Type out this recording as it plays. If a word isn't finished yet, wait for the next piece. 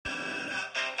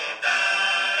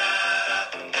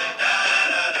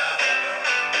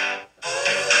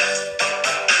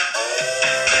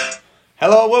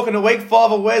Hello, welcome to week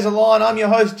 5 of Where's the Line. I'm your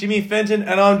host, Jimmy Fenton,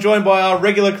 and I'm joined by our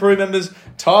regular crew members,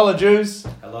 Tyler Jews.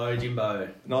 Hello, Jimbo.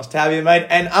 Nice to have you, mate.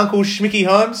 And Uncle Schmicky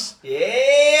Holmes.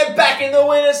 Yeah, back in the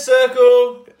winner's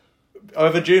circle.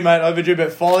 Overdue, mate, overdue,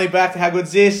 but finally back. How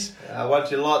good's this? Once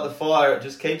you light the fire, it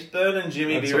just keeps burning,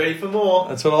 Jimmy. That's Be ready for more.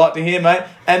 That's what I like to hear, mate.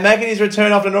 And making his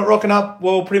return after not rocking up,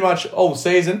 well, pretty much all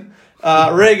season,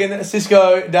 Regan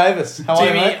Cisco Davis. How are you,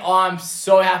 Jimmy, mate? I'm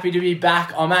so happy to be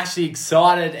back. I'm actually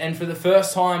excited, and for the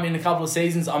first time in a couple of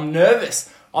seasons, I'm nervous.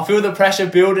 I feel the pressure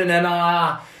building, and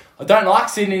I don't like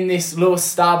sitting in this little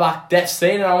Starbucks death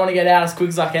seat, and I want to get out as quick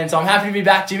as I can. So I'm happy to be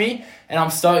back, Jimmy, and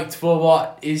I'm stoked for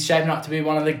what is shaping up to be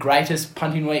one of the greatest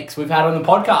punting weeks we've had on the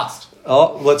podcast.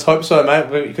 Oh, let's hope so, mate,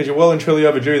 because you're well and truly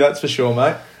overdue, that's for sure,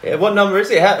 mate. Yeah, what number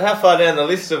is he? How far down the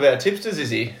list of our tipsters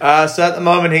is he? So at the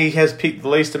moment, he has picked the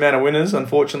least amount of winners,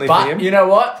 unfortunately for him. But you know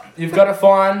what? You've got to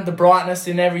find the brightness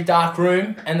in every dark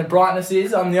room, and the brightness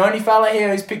is I'm the only fella here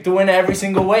who's picked the winner every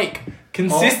single week.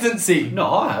 Consistency.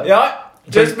 No, I have. Yeah,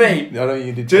 just me. I don't think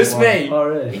you did. Just me. Oh,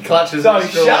 really? He clutches So the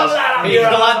straws. shut that up, He you're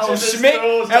clutches the Schmick,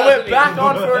 straws, and we're doesn't he? back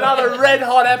on for another red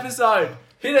hot episode.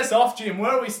 Hit us off, Jim.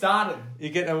 Where are we starting?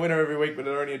 You're getting a winner every week, but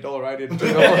they're only $1.80 and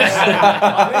 $2.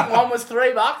 I think one was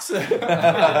 $3.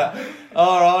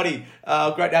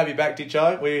 Alrighty. Great to have you back,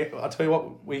 Ditcho. I'll tell you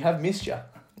what, we have missed you.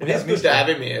 It's good to have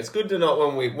him here. It's good to not,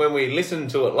 when we listen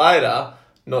to it later,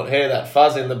 not hear that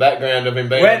fuzz in the background of him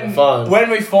being on the phone. When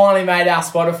we finally made our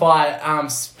Spotify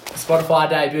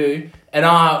debut, and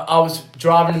I was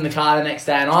driving in the car the next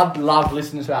day, and I loved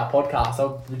listening to our podcast. I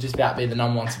would just about be the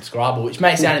number 1 subscriber, which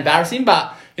may sound embarrassing,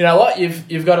 but you know what?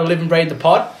 You've got to live and breathe the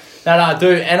pod. That I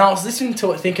do. And I was listening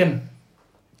to it thinking,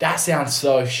 that sounds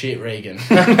so shit, Regan.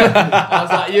 I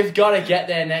was like, you've got to get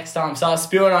there next time. So I was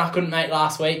spewing I couldn't make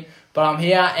last week, but I'm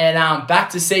here and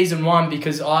back to season 1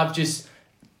 because I've just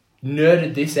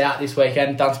nerded this out this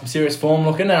weekend, done some serious form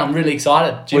looking, and I'm really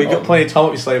excited. Well, you've got plenty of time up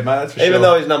your sleeve, mate, that's for sure. Even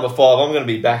though he's number 5, I'm going to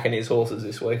be backing his horses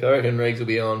this week. I reckon Regs will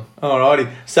be on.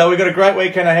 Alrighty. So we've got a great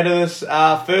weekend ahead of us.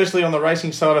 Firstly, on the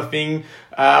racing side of thing,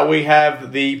 we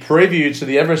have the preview to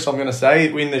the Everest, I'm going to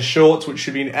say, in the shorts, which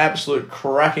should be an absolute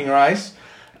cracking race.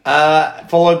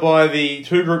 Followed by the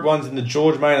 2 Group 1s in the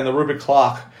George Main and the Rupert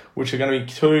Clark, which are going to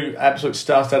be 2 absolute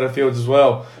star-studded fields as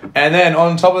well. And then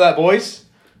on top of that, boys,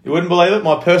 you wouldn't believe it,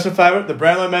 my personal favourite, the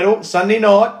Brownlow Medal, Sunday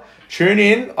night. Tune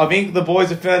in. I think the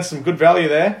boys have found some good value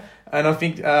there. And I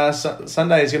think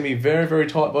Sunday is going to be a very, very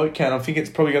tight vote count. I think it's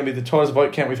probably going to be the tightest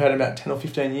vote count we've had in about 10 or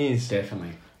 15 years.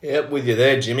 Definitely. Yep, with you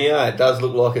there, Jimmy. It does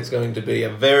look like it's going to be a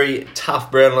very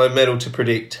tough Brownlow medal to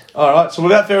predict. Alright, so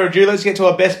without further ado, let's get to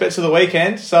our best bets of the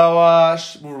weekend. So,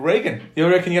 Regan, you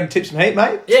reckon you're going to tip some heat,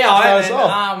 mate? Yeah, Start us I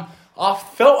off. am. I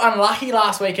felt unlucky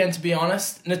last weekend, to be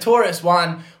honest. Notorious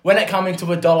won. When it come into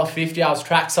 $1.50, I was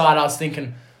trackside. I was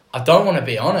thinking, I don't want to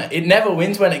be on it. It never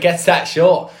wins when it gets that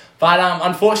short. But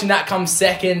unfortunately, that comes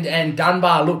second, and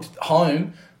Dunbar looked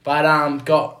home, but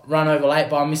got run over late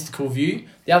by Mystical View.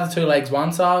 The other 2 legs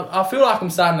won, so I feel like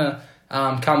I'm starting to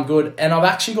come good. And I've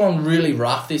actually gone really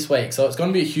rough this week, so it's going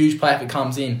to be a huge play if it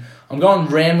comes in. I'm going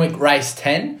Randwick race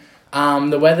 10.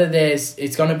 The weather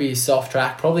it's going to be a soft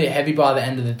track, probably a heavy by the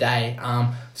end of the day.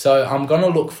 So I'm going to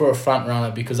look for a front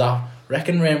runner because I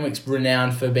reckon Randwick's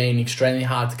renowned for being extremely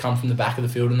hard to come from the back of the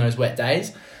field on those wet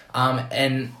days.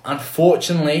 And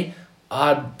unfortunately,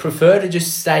 I'd prefer to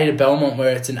just stay to Belmont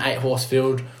where it's an 8-horse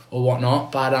field or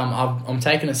whatnot. But I'm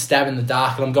taking a stab in the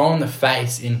dark and I'm going the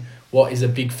face in what is a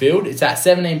big field. It's at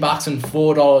 $17 and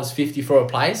 $4.50 for a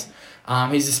place.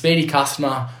 He's a speedy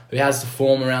customer who has the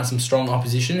form around some strong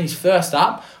opposition. He's first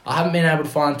up. I haven't been able to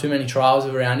find too many trials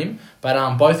around him,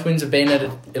 but both wins have been at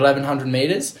 1,100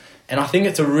 metres, and I think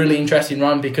it's a really interesting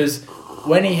run because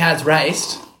when he has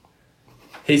raced,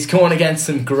 he's gone against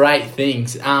some great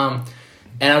things. And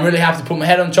I really have to put my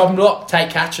head on the chopping block, take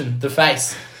catching, the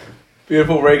face.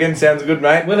 Beautiful, Regan. Sounds good,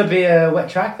 mate. Will it be a wet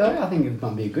track though? I think it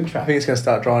might be a good I track. think it's going to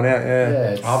start drying out,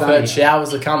 yeah. It's I've sunny. heard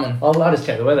showers are coming. I'll just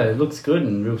check the weather. It looks good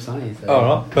and real sunny. So.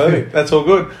 Alright, perfect. That's all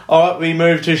good. Alright, we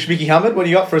move to Schmicky Hummard. What do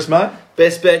you got for us, mate?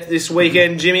 Best bet this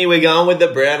weekend, Jimmy. We're going with the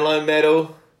Brownlow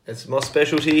medal. It's my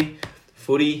specialty.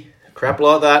 Footy, crap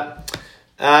like that.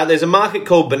 There's a market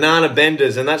called Banana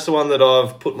Benders, and that's the one that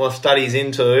I've put my studies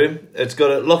into. It's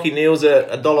got Lockie Neal's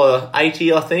at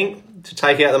 $1.80, I think, to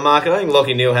take out the market. I think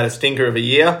Lockie Neal had a stinker of a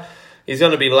year. He's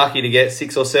going to be lucky to get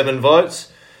 6 or 7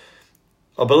 votes.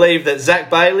 I believe that Zach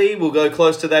Bailey will go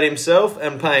close to that himself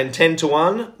and paying 10 to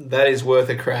 1. That is worth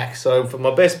a crack. So for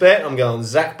my best bet, I'm going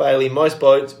Zach Bailey, most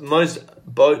boats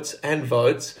and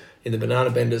votes in the Banana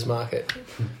Benders market.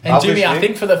 And Jimmy, I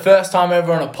think for the first time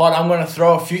ever on a pod, I'm going to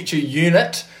throw a future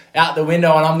unit out the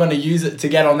window and I'm going to use it to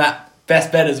get on that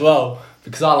best bet as well.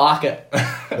 because I like it.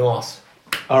 Nice.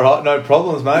 All right, no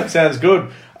problems, mate. Sounds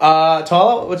good.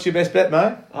 Tyler, what's your best bet,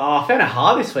 mate? I found it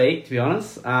hard this week, to be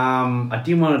honest. I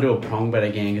didn't want to do a prong bet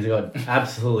again because I got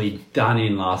absolutely done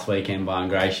in last weekend by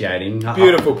ingratiating.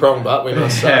 Beautiful prong butt, we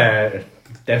must say. Yeah,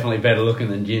 definitely better looking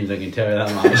than Jim's, I can tell you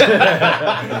that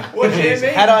much. What do you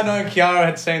mean? Had I known Kiara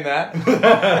had seen that,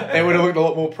 it would have looked a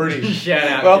lot more pretty. Shout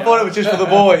out. But I thought it was just for the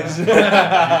boys.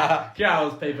 Kiara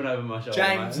was peeping over my shoulder.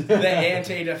 James, mate. the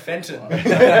anti-defensive.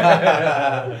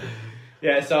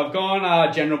 Yeah, so I've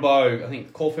gone General Bow, I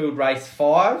think Caulfield race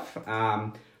 5,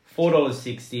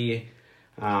 $4.60.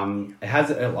 It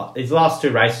has its last 2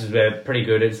 races were pretty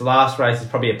good. Its last race is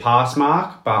probably a pass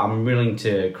mark, but I'm willing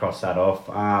to cross that off.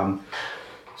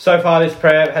 So far, this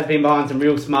prep has been behind some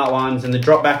real smart ones, and the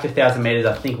drop back to 1,000 metres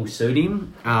I think will suit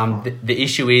him. The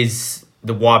issue is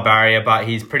the wide barrier, but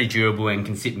he's pretty durable and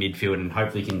can sit midfield and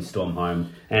hopefully can storm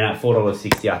home. And at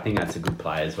 $4.60, I think that's a good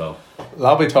play as well.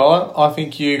 Lovely, Tyler. I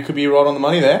think you could be right on the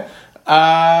money there.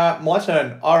 My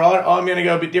turn. All right, I'm going to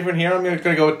go a bit different here. I'm going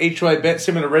to go with each way bet,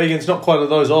 similar to Regan's, not quite at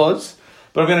those odds.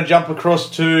 But I'm going to jump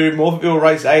across to Morphettville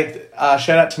Race 8.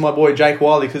 Shout out to my boy Jake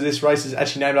Wiley, because this race is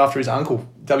actually named after his uncle,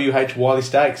 W.H. Wiley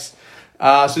Stakes.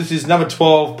 So this is number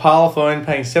 12, Parlophone,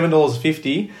 paying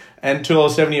 $7.50 and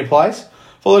 $2.70 a place.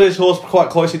 Followed his horse quite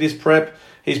closely this prep.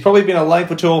 He's probably been a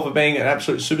length or two off of being an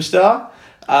absolute superstar.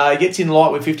 He gets in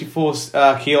light with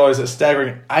 54 kilos, a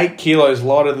staggering 8 kilos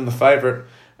lighter than the favourite.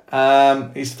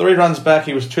 He's 3 runs back.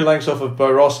 He was 2 lengths off of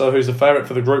Bo Rosso, who's the favourite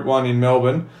for the Group 1 in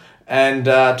Melbourne. And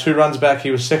 2 runs back, he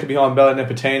was second behind Bella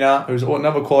Nepotina, who's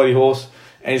another quality horse.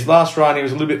 And his last run, he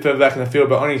was a little bit further back in the field,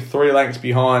 but only 3 lengths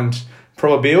behind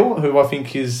Probabile, who I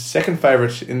think is second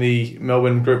favourite in the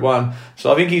Melbourne Group 1.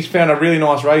 So I think he's found a really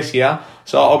nice race here.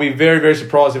 So I'll be very, very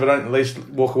surprised if I don't at least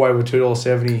walk away with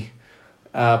 $2.70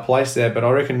 place there. But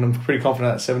I reckon I'm pretty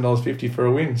confident at $7.50 for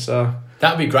a win. So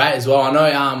That would be great as well. I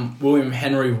know William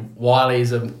Henry Wiley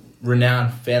is a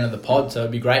renowned fan of the pod, so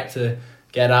it'd be great to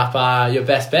get up your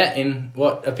best bet in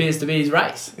what appears to be his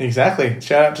race. Exactly.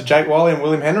 Shout out to Jake Wiley and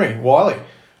William Henry Wiley.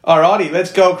 Alrighty,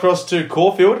 let's go across to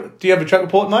Caulfield. Do you have a track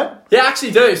report, mate? Yeah, I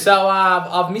actually do. So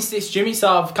I've missed this, Jimmy,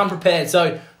 so I've come prepared.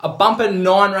 So a bumper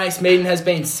 9-race meeting has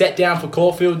been set down for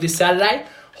Caulfield this Saturday,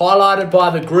 highlighted by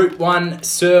the Group 1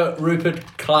 Sir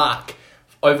Rupert Clarke,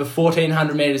 over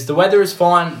 1,400 metres. The weather is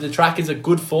fine, the track is a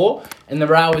good 4, and the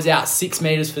rail was out 6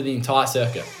 metres for the entire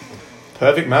circuit.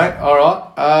 Perfect, mate.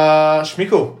 Alright.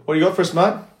 Schmickel, what do you got for us,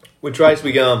 mate? Which race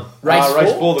we going?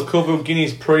 Race 4, the Caulfield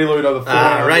Guineas Prelude over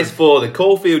 400. Race 4, the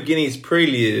Caulfield Guineas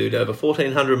Prelude over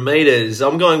 1,400 metres.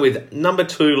 I'm going with number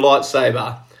 2,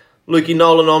 Lightsaber. Lukey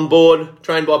Nolan on board,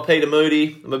 trained by Peter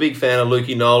Moody. I'm a big fan of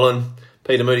Lukey Nolan.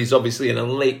 Peter Moody's obviously an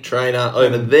elite trainer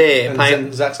over there.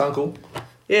 And Zach's uncle.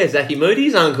 Yeah, Zachy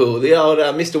Moody's uncle, the old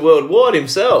Mr. Worldwide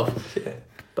himself. Yeah.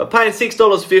 But paying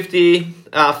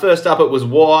 $6.50. First up, it was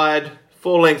wide.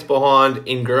 4 lengths behind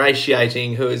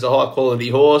Ingratiating, who is a high-quality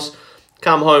horse.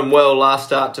 Come home well last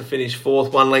start to finish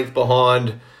 4th, 1 length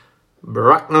behind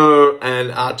Bruckner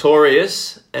and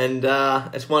Artorius. And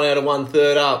it's 1 out of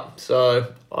 1/3 up.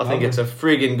 So I think it's a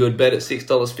friggin' good bet at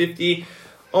 $6.50.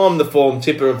 I'm the form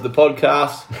tipper of the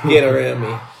podcast. Get around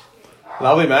me.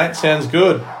 Lovely, mate. Sounds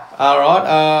good.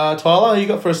 Alright, Tyler, you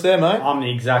got for us there, mate? I'm the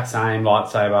exact same,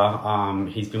 Lightsaber.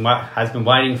 He's has been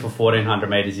waiting for 1,400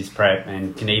 metres this prep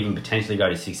and can even potentially go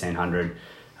to 1,600.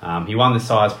 He won the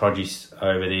size produce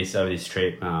over this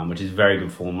trip, which is a very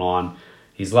good form line.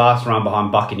 His last run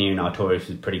behind Buccaneer and Artorius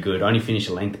was pretty good. Only finished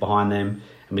a length behind them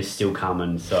and was still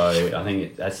coming. So I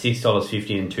think at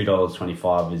 $6.50 and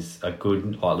 $2.25 is a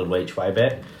good little each way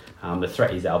bet. The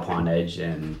threat is Alpine Edge,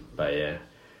 but yeah,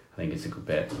 I think it's a good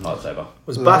bet. Lightsaber.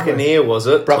 Was Buccaneer, was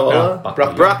it? Bruckner.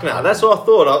 Bruckner. That's what I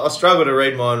thought. I struggle to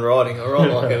read my own writing. I write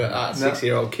like a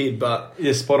 6-year-old kid, but...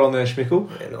 You're spot on there, Schmickel.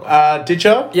 Yeah, nice.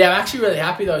 Ditcher? Yeah, I'm actually really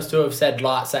happy those two have said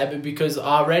Lightsaber, because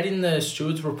I read in the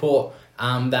steward's report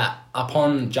that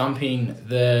upon jumping,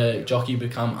 the jockey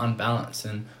become unbalanced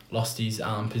and lost his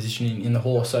positioning in the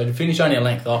horse. So to finish only a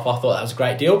length off, I thought that was a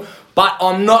great deal. But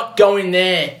I'm not going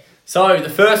there. So the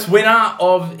first winner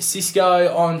of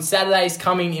Cisco on Saturday is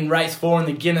coming in race 4 in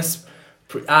the Guineas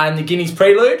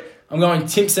Prelude. I'm going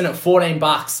Timpson at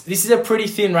 $14. This is a pretty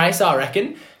thin race, I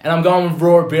reckon, and I'm going with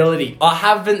raw ability. I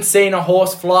haven't seen a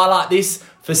horse fly like this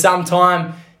for some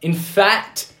time. In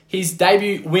fact, his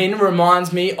debut win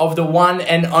reminds me of the one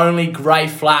and only Grey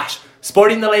Flash,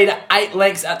 spotting the lead at 8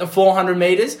 lengths at the 400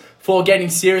 metres before getting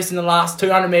serious in the last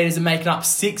 200 metres and making up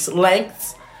 6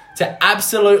 lengths to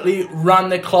absolutely run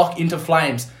the clock into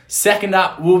flames. Second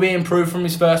up will be improved from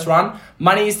his first run.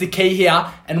 Money is the key here.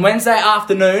 And Wednesday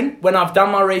afternoon, when I've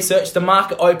done my research, the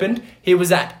market opened, he was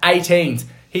at 18s.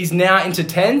 He's now into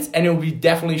 10s and he'll be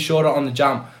definitely shorter on the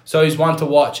jump. So he's one to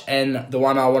watch and the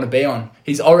one I want to be on.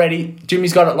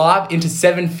 Jimmy's got it live into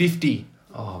 750.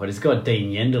 Oh, but it's got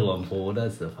Dean Yendel on board.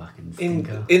 That's the fucking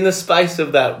stinker. In the space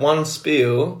of that one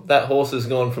spiel, that horse has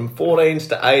gone from 14s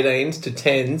to 18s to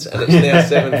 10s, and it's now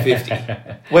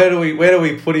 750. Where do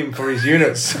we put him for his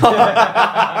units?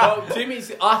 Well,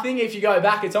 Jimmy's, I think if you go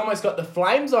back, it's almost got the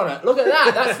flames on it. Look at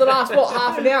that. That's the last,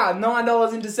 half an hour?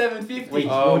 $9 into 750.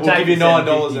 We'll give you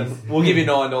 $9 then. We'll give you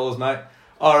 $9, mate.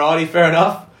 Alrighty, fair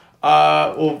enough.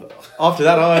 Well, after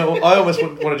that, I almost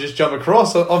want to just jump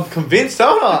across. I'm convinced,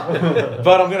 aren't I?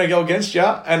 But I'm going to go against you.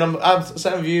 And I'm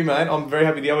same with you, mate. I'm very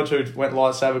happy the other two went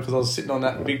lightsaber because I was sitting on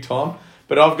that big time.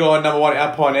 But I've gone number 1,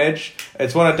 Alpine Edge.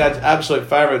 It's one of Dad's absolute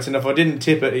favourites. And if I didn't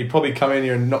tip it, he'd probably come in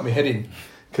here and knock my head in.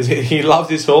 Because he loves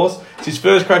this horse. It's his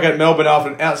first crack at Melbourne after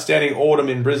an outstanding autumn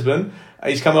in Brisbane.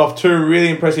 He's coming off 2 really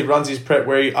impressive runs his prep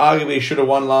where he arguably should have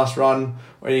won last run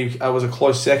where he was a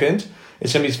close second.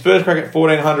 It's going to be his first crack at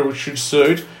 1400, which should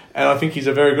suit. And I think he's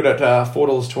a very good at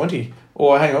 $4.20.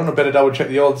 Or hang on, I better double check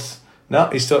the odds. No,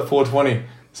 he's still at $4.20.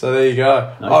 So there you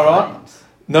go. All right.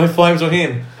 No flames on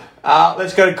him.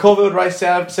 Let's go to Caulfield Race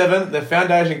 7, the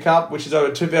Foundation Cup, which is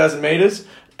over 2,000 metres.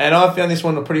 And I found this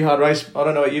one a pretty hard race. I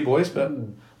don't know about you boys, but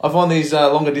I find these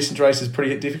longer distance races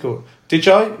pretty difficult.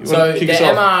 Ditcho, so the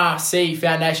MRC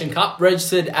Foundation Cup,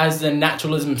 registered as the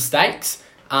Naturalism Stakes,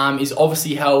 is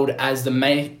obviously held as the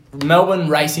Melbourne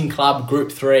Racing Club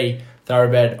Group 3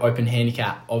 Thoroughbred Open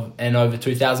Handicap and over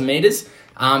 2,000 metres.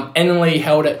 Annually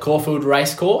held at Caulfield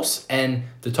Racecourse, and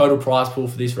the total prize pool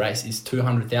for this race is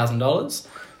 $200,000.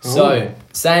 So,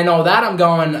 saying all that, I'm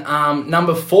going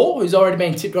number 4, who's already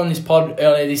been tipped on this pod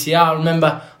earlier this year. I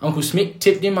remember Uncle Smick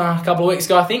tipped him a couple of weeks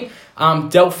ago, I think.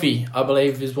 Delphi, I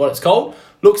believe is what it's called.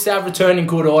 Looks to have returned in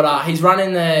good order. He's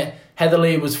running the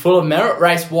Heatherly, was full of merit,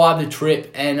 raced wide the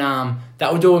trip, and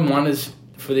that would do him wonders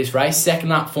for this race.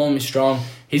 Second up, form is strong.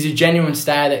 He's a genuine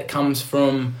stayer that comes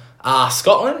from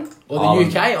Scotland or the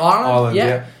UK, Ireland.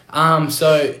 Yeah.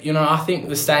 So, I think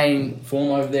the staying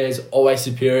form over there is always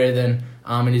superior than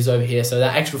it is over here. So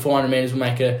that extra 400 metres will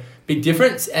make a big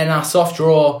difference. And our soft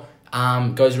draw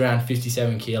goes around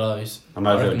 57 kilos. I'm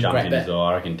over to jump in as well.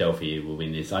 I reckon Delphi will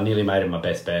win this. I nearly made him my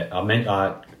best bet.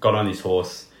 I got on this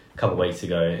horse a couple of weeks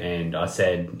ago and I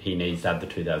said he needs to have the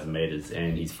 2,000 metres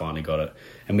and he's finally got it.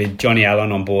 And with Johnny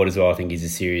Allen on board as well, I think he's a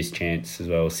serious chance as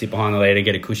well. Sit behind the leader,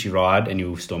 get a cushy ride and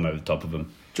you'll storm over the top of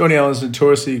him. Johnny Allen's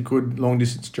notoriously good long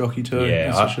distance jockey too.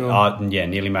 Yeah, I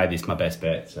nearly made this my best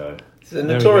bet. So he's a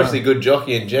notoriously good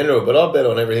jockey in general, but I bet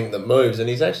on everything that moves, and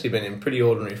he's actually been in pretty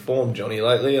ordinary form, Johnny,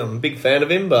 lately. I'm a big fan of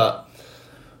him, but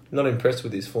not impressed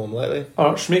with his form lately. All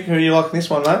right, Schmick, who are you liking this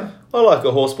one, mate? I like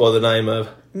a horse by the name of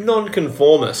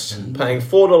Nonconformist, paying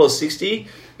 $4.60.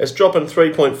 It's dropping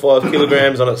 3.5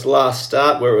 kilograms on its last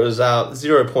start, where it was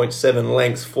 0.7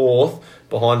 lengths fourth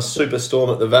behind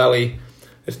Superstorm at the Valley.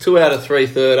 It's 2 out of 3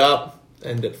 third up,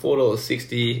 and at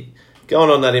 $4.60, going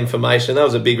on that information, that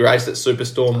was a big race that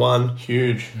Superstorm won.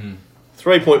 Huge.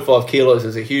 3.5 kilos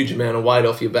is a huge amount of weight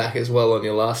off your back as well on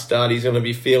your last start. He's going to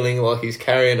be feeling like he's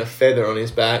carrying a feather on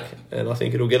his back, and I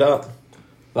think it'll get up.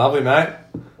 Lovely, mate.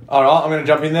 All right, I'm going to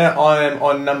jump in there. I am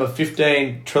on number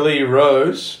 15, Trilly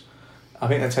Rose. I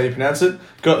think that's how you pronounce it.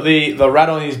 Got the rat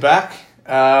on his back,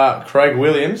 Craig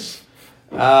Williams.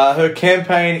 Her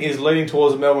campaign is leading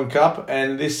towards the Melbourne Cup,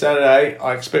 and this Saturday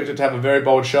I expect her to have a very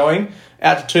bold showing.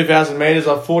 Out to 2,000 metres,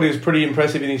 I thought he was pretty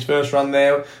impressive in his first run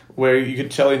there, where you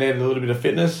could tell he needed a little bit of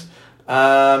fitness.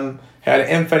 Had an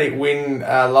emphatic win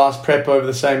last prep over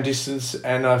the same distance,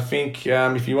 and I think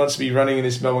if he wants to be running in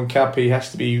this Melbourne Cup, he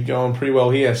has to be going pretty well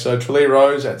here. So Trilly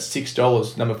Rose at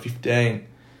 $6, number 15.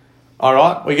 All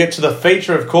right, we get to the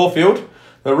feature of Caulfield,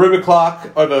 the Ruber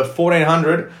Clark over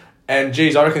 1,400. And,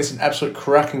 geez, I reckon it's an absolute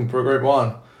cracking Group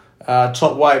 1.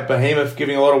 Top weight, Behemoth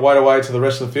giving a lot of weight away to the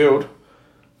rest of the field.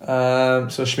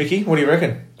 So, Schmicky, what do you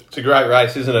reckon? It's a great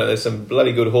race, isn't it? There's some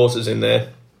bloody good horses in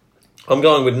there. I'm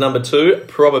going with number 2,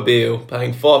 Probabile,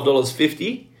 paying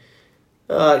 $5.50.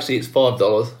 Actually, it's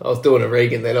 $5. I was doing a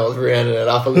Regan then. I was rounding it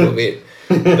up a little bit.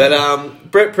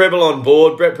 But Brett Preble on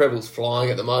board. Brett Preble's flying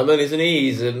at the moment, isn't he?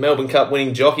 He's a Melbourne Cup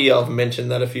winning jockey. I've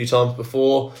mentioned that a few times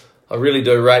before. I really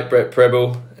do rate Brett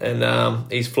Preble,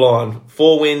 and he's flying.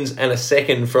 4 wins and a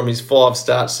second from his 5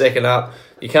 starts, second up.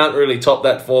 You can't really top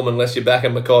that form unless you're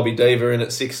backing Maccabi Diva in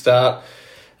at 6 start.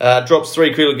 Drops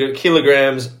 3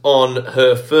 kilograms on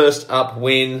her first up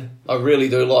win. I really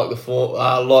do like the form,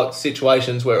 like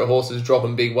situations where a horse is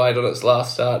dropping big weight on its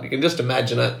last start. You can just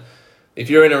imagine it. If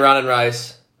you're in a running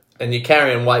race and you're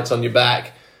carrying weights on your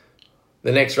back,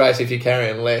 the next race, if you're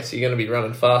carrying less, you're going to be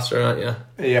running faster, aren't you?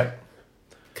 Yeah.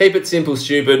 Keep it simple,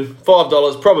 stupid.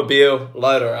 $5, Probabile,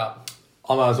 load her up.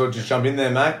 I might as well just jump in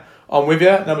there, mate. I'm with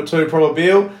you. Number 2,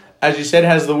 Probabile. As you said,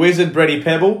 has the wizard, Brady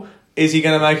Pebble. Is he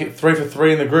going to make it 3 for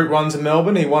 3 in the group runs in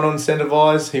Melbourne? He won on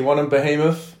Centervise. He won on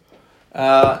Behemoth.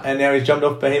 And now he's jumped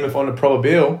off Behemoth onto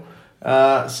Probabile.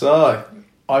 So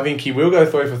I think he will go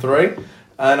 3 for 3.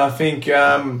 And I think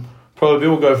Probabile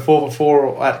will go 4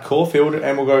 for 4 at Caulfield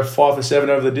and will go 5 for 7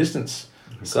 over the distance.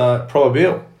 So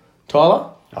Probabile.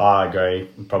 Tyler? I agree.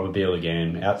 Probabile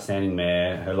again. Outstanding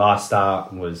mare. Her last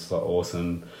start was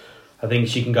awesome. I think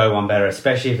she can go one better,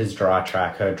 especially if it's dry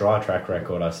track. Her dry track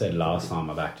record, I said last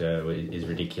time I backed her, is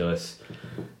ridiculous.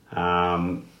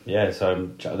 So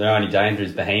the only danger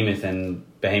is Behemoth, and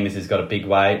Behemoth has got a big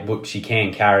weight, which she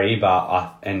can carry,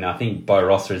 I think Bo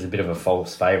Rosser is a bit of a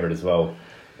false favourite as well.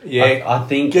 Yeah, I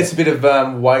think gets a bit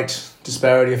of weight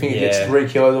disparity. I think he gets 3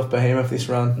 kilos off Behemoth this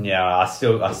run. Yeah, I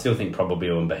still think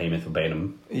Probabile and Behemoth will beat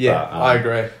him. Yeah, I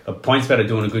agree. PointsBet are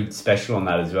doing a good special on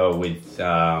that as well with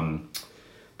Bo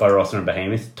Rosser and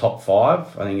Behemoth top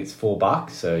 5. I think it's $4,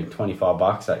 so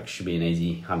 $25. That should be an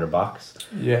easy $100.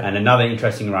 Yeah, and another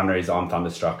interesting runner is I'm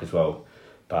Thunderstruck as well.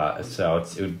 But so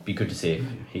it would be good to see if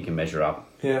he can measure up.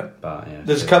 Yeah, but yeah,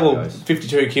 there's a couple of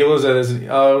 52 kilos.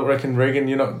 I reckon, Regan,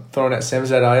 you're not throwing out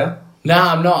Samzat, are you? No,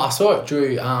 I'm not. I saw it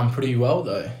drew pretty well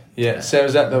though. Yeah,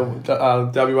 Samzat,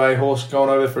 the WA horse going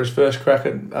over for his first crack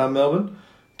at Melbourne.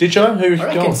 Did you? Who's I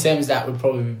reckon going? Samzat would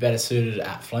probably be better suited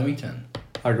at Flemington.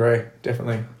 I agree,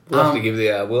 definitely. We'll have to give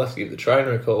the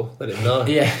trainer a call. Let him know.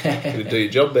 Yeah, You do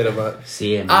your job better, mate.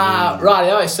 See him.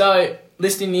 Rightio. So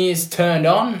listening ears turned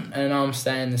on, and I'm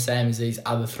staying the same as these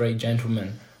other 3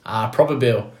 gentlemen.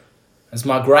 Probabile, as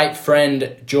my great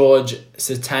friend George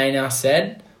Satana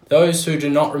said, those who do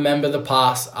not remember the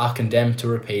past are condemned to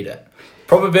repeat it.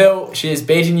 Probabile, she has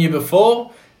beaten you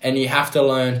before, and you have to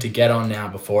learn to get on now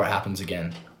before it happens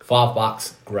again.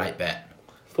 $5, great bet.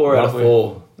 4 out of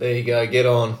 4. There you go. Get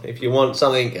on. If you want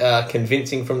something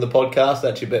convincing from the podcast,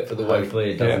 that's your bet for the week.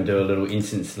 Hopefully it doesn't do a little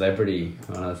instant celebrity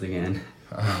on us again.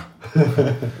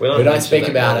 We don't speak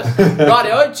about it.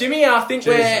 Rightio, Jimmy, I think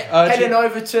we're heading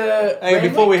over to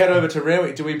Before we head over to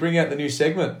Randwick, do we bring out the new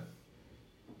segment?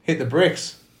 Hit the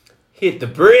bricks. Hit the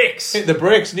bricks. Hit the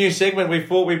bricks. New segment. We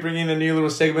thought we'd bring in a new little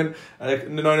segment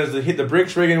known as the Hit the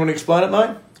Bricks. Regan, you want to explain it,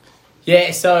 mate?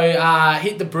 Yeah, so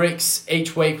Hit the Bricks.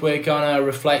 Each week we're going to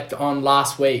reflect on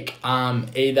last week,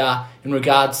 either in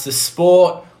regards to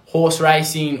sport, horse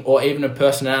racing, or even a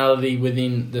personality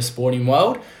within the sporting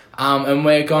world. And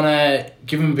we're going to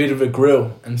give them a bit of a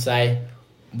grill and say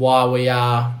why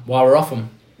we're off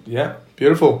them. Yeah,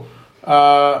 beautiful. Who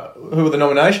are the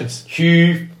nominations?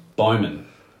 Hugh Bowman.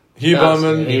 Hugh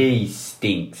Bowman. He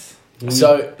stinks.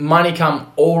 So money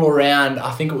come all around.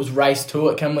 I think it was race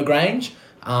 2 at Kembla Grange.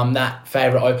 That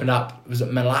favourite opened up, was it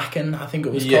Malacan, I think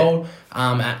it was called,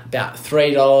 at about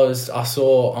 $3. I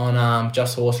saw on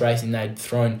Just Horse Racing they'd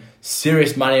thrown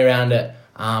serious money around it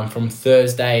from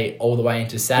Thursday all the way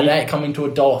into Saturday, coming to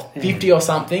 $1.50 or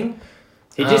something.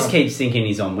 He just keeps thinking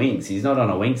he's on Winx. He's not on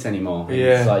a Winx anymore.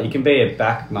 Yeah. It's like, you can be a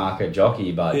back market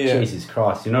jockey, but Jesus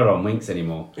Christ, you're not on Winx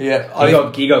anymore.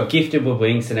 Yeah. He got gifted with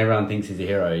Winx and everyone thinks he's a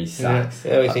hero. He sucks.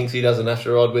 Yeah, he thinks he doesn't have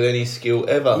to ride with any skill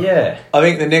ever. Yeah. I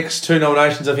think the next 2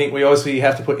 nominations, I think we obviously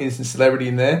have to put instant celebrity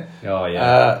in there. Oh,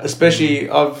 yeah. Especially,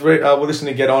 I've listened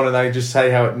to Get On and they just say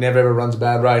how it never ever runs a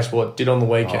bad race, what it did on the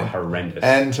weekend. Horrendous.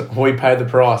 And we paid the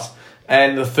price.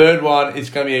 And the third one, it's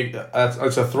going to be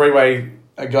it's a 3-way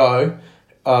go.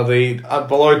 The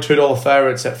below $2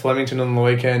 favourites at Flemington on the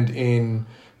weekend in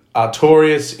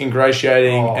Artorias,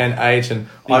 Ingratiating, and Ayton.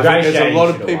 I think there's a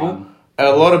lot of people.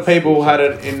 A lot of people had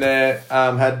it in their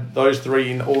had those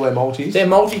 3 in all their multis. They're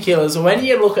multi-killers. And when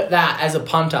you look at that as a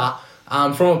punter,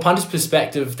 from a punter's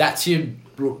perspective, that's your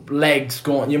legs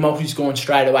going, your multi's going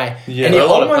straight away. Yeah, and for a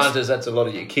lot of punters, that's a lot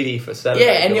of your kitty for Saturday.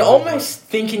 Yeah, and you almost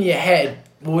think in your head,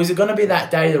 well, is it going to be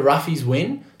that day the roughies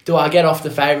win? Do I get off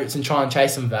the favourites and try and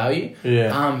chase some value?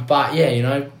 Yeah. But yeah,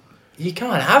 you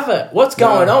can't have it. What's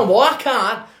going on? Why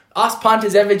can't us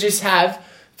punters ever just have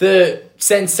the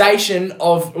sensation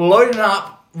of loading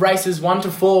up races 1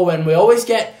 to 4 when we always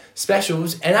get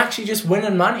specials and actually just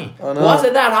winning money? Why is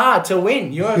it that hard to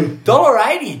win? You're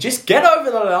 $1.80. Just get over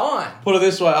the line. Put it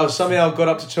this way, I somehow got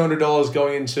up to $200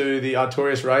 going into the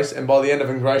Artorias race, and by the end of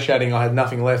Ingratiating, I had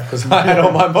nothing left because I had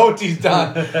all my multis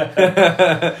done.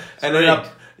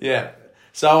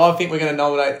 So I think we're going to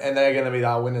nominate, and they're going to be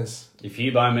our winners. If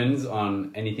Hugh Bowman's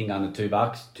on anything under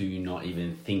 $2, do not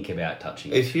even think about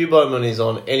touching it. If Hugh Bowman is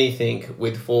on anything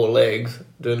with 4 legs,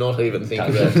 do not even think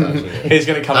about touching it. He's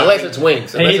going to come unless out. it's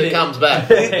Winx, unless it comes back.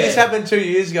 This happened 2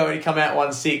 years ago and he come out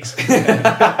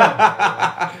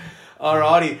 1-6.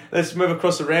 Alrighty, let's move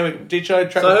across the Randwick Ditcho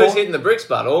track. So who's report. hitting the bricks,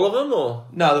 bud? All of them, or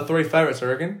No, the three favourites, I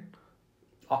reckon.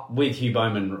 With Hugh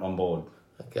Bowman on board.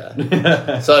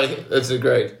 okay? So that's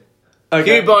agreed.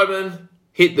 Okay. Hugh Bowman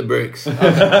hit the bricks. Hugh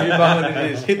Bowman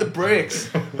it is. Hit the bricks.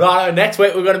 Right, next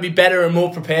week we're going to be better and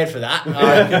more prepared for that.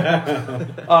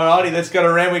 Alrighty, let's go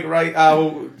to Randwick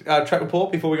track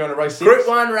report before we go into race 6. Group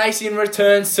 1 racing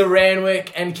returns to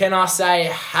Randwick, and can I say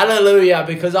hallelujah,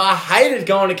 because I hated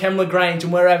going to Kemmler Grange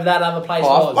and wherever that other place Oh,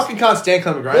 I was. fucking can't stand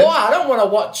Clement Grange. Why? I don't want to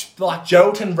watch like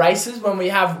Geraldton races when we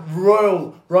have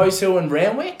Royal, Rosehill and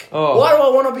Randwick. Oh. Why do I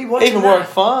want to be watching Even that? Warwick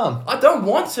Farm. I don't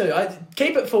want to. I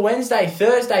keep it for Wednesday,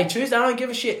 Thursday, Tuesday. I don't give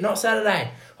a shit. Not Saturday.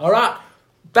 All right.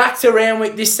 Back to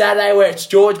Randwick this Saturday, where it's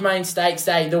George Main Stakes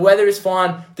Day. The weather is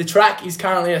fine. The track is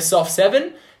currently a soft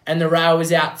 7, and the rail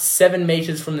is out 7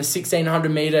 metres from the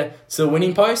 1600 metre to the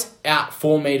winning post, out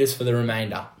 4 metres for the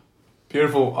remainder.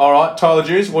 Beautiful. Alright, Tyler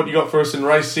Juice, what you got for us in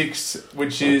race 6,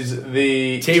 which is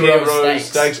the T-Rose T-Rose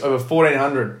Stakes. over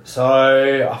 1400.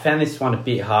 So I found this one a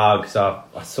bit hard because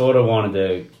I sort of wanted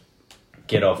to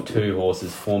get off 2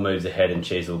 horses 4 moves ahead in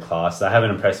Cheezel class. They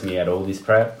haven't impressed me at all this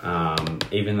prep,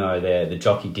 even though the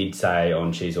jockey did say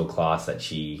on Cheezel class that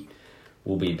she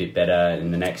will be a bit better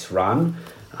in the next run.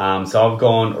 So I've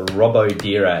gone Robbo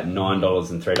Deer at $9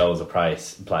 and $3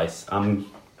 a place.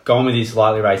 I'm going with this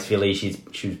lightly raced filly.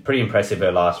 She was pretty impressive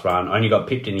her last run. Only got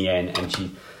pipped in the end, and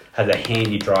she has a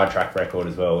handy dry track record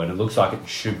as well. And it looks like it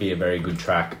should be a very good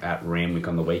track at Randwick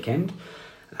on the weekend.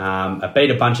 I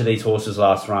beat a bunch of these horses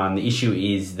last run. The issue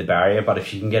is the barrier, but if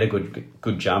she can get a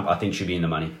good jump, I think she'll be in the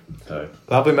money. So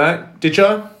Lovely, mate.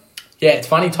 Ditcho? Yeah, it's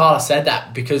funny Tyler said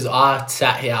that, because I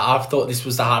sat here. I thought this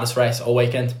was the hardest race all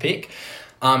weekend to pick.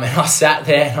 And I sat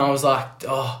there and I was like,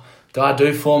 oh, do I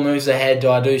do 4 moves ahead? Do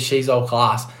I do She's Old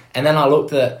Class? And then I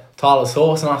looked at Tyler's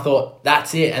horse and I thought,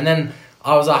 that's it. And then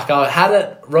I was like, I had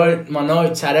it, wrote my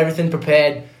notes, had everything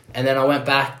prepared. And then I went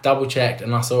back, double checked,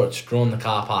 and I saw it's drawn the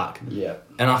car park. yeah.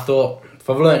 And I thought, if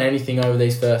I've learned anything over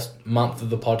these first month of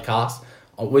the podcast,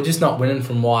 we're just not winning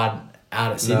from wide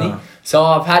out at Sydney. No. So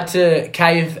I've had to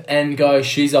cave and go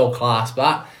She's Old Class.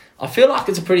 But I feel like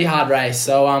it's a pretty hard race.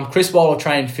 So Chris Waller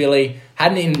trained filly,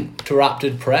 had an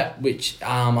interrupted prep, which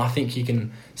I think you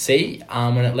can see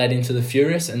when it led into the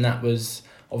Furious, and that was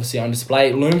obviously on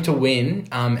display. Loomed to win,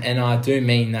 and I do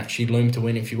mean that she loomed to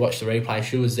win. If you watch the replay,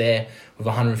 she was there with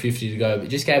 150 to go, but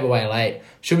just gave away late.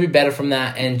 Should be better from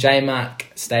that, and J-Mac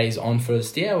stays on for a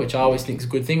steer, which I always think is a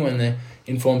good thing when the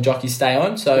informed jockeys stay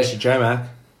on. So Mr. J-Mac.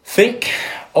 think,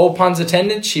 all puns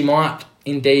attended, she might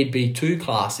indeed be too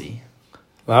classy.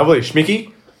 Lovely.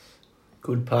 Schmicky?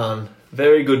 Good pun.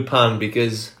 Very good pun,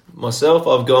 because myself,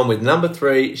 I've gone with number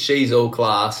 3, She's All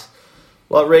Class.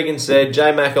 Like Regan said,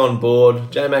 J-Mac on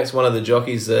board. J-Mac's one of the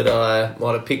jockeys that I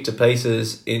might have picked to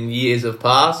pieces in years of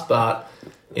past, but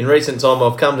in recent time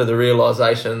I've come to the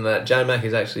realisation that J-Mac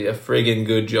is actually a friggin'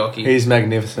 good jockey. He's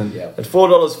magnificent. Yeah. At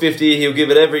 $4.50, he'll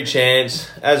give it every chance.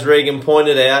 As Regan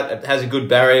pointed out, it has a good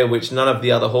barrier, which none of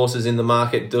the other horses in the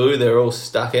market do. They're all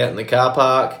stuck out in the car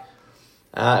park.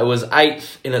 It was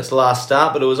 8th in its last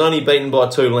start, but it was only beaten by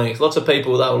 2 lengths. Lots of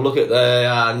people, they'll look at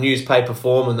the newspaper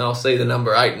form and they'll see the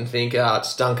number 8 and think, it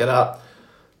stunk it up.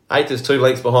 8th is 2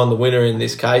 lengths behind the winner in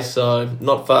this case, so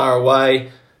not far away.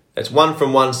 It's 1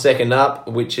 from 1 second up,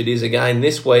 which it is again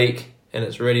this week, and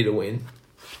it's ready to win.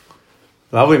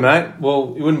 Lovely, mate.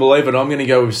 Well, you wouldn't believe it. I'm going to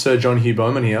go with Sir John Hugh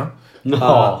Bowman here.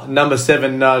 No. Number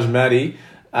 7, Naj Maddie. We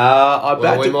I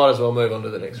might as well move on to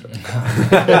the next one.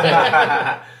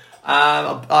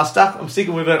 I'm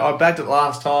sticking with it. I backed it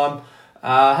last time.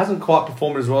 Hasn't quite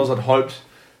performed as well as I'd hoped,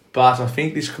 but I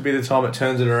think this could be the time it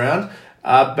turns it around.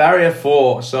 Barrier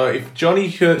 4. So if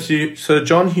Sir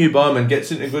John Hugh Bowman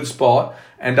gets it in a good spot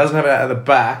and doesn't have it out of the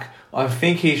back, I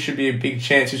think he should be a big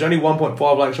chance. He's only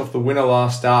 1.5 lengths off the winner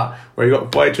last start, where he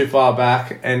got way too far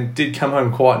back and did come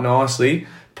home quite nicely,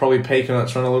 probably peaking on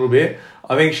its run a little bit.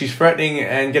 I think she's threatening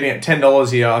and getting at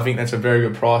 $10 here. I think that's a very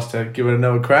good price to give it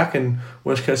another crack. And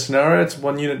worst case scenario, it's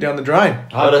 1 unit down the drain.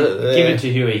 I'll give it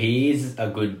to Huey. He is a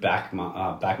good back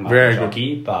Very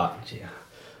jockey, but yeah,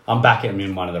 I'm backing him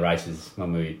in one of the races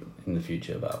when we in the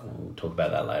future, but we'll talk about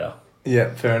that later.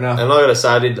 Yeah, fair enough. And I got to say,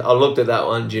 I looked at that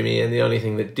one, Jimmy, and the only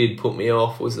thing that did put me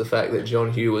off was the fact that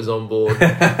John Hugh was on board.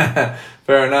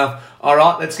 Fair enough. All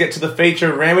right, let's get to the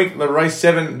feature of Randwick, the race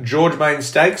 7 George Main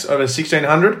Stakes over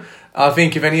 1600. I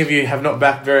think if any of you have not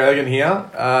backed Very Elegant here,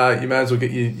 you may as well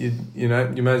get you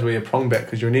may as well get a prong bet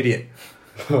because you're an idiot.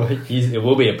 It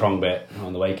will be a prong bet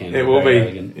on the weekend. It will be, Very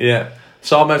Elegant. yeah.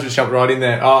 So I may as well jump right in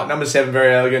there. Number 7,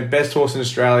 Very Elegant, best horse in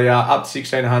Australia, up to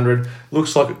 1600.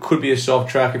 Looks like it could be a soft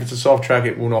track. If it's a soft track,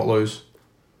 it will not lose.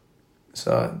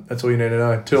 So that's all you need to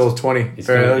know. $2.20. It's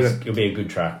Very gonna, elegant. it'll be a good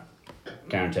track,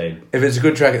 guaranteed. If it's a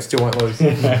good track, it still won't lose.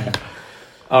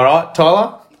 All right,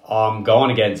 Tyler. I'm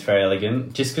going against Very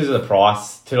Elegant just because of the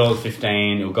price.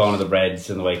 $2.15. It'll go on to the Reds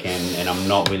on the weekend, and I'm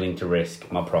not willing to risk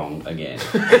my prong again.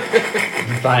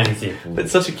 Plain and simple.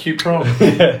 That's such a cute prong.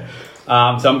 So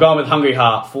I'm going with Hungry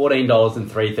Heart, $14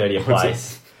 and $3.30 a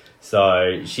place.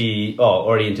 So she,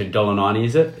 already into $1.90,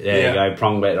 is it? There you go,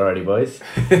 prong bet already, boys.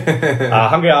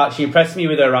 Hungry Heart, she impressed me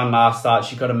with her run last start.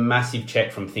 She got a massive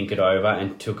check from Think It Over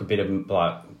and took a bit of,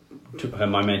 her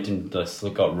momentum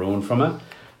just got ruined from it.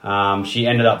 She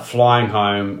ended up flying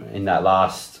home in that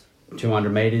last 200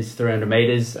 metres, 300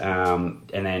 metres, and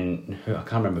then, I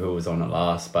can't remember who was on it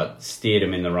last, but steered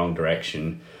him in the wrong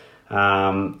direction.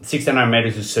 1600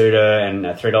 metres will suit her, and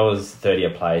at $3.30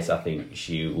 a place, I think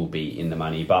she will be in the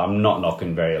money. But I'm not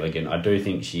knocking Very Elegant. I do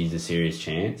think she's a serious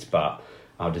chance, but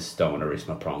I just don't want to risk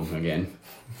my prong again.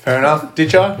 Fair enough.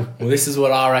 Did you? Well, this is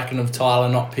what I reckon of Tyler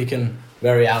not picking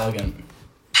Very Elegant.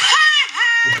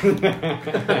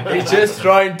 He's just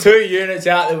thrown 2 units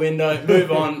out the window.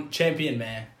 Move on, champion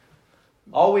man.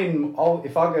 I'll win.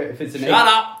 If it's an Shut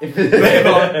up. If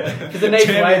it's an each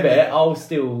way bet, I'll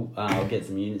still get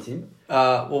some units in.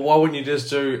 Well, why wouldn't you just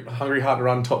do Hungry Heart to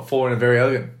run top 4 in a Very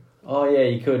Elegant? Oh yeah,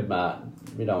 you could, Matt.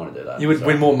 We don't want to do that. You would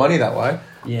win more money that way.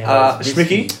 Yeah.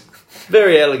 Schmicky?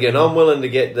 Very elegant. I'm willing to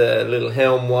get the little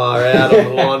helm wire out on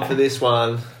the line for this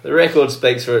one. The record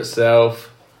speaks for itself.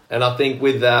 And I think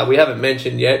with, we haven't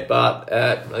mentioned yet, but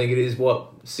I think it is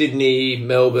Sydney,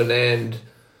 Melbourne and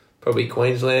probably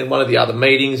Queensland. One of the other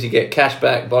meetings, you get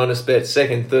cashback, bonus bets,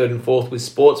 2nd, 3rd and 4th with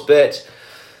sports bets.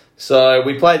 So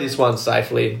we play this one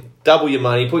safely. Double your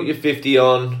money, put your 50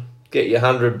 on, get your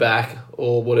 100 back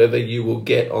or whatever you will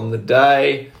get on the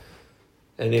day.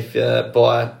 And if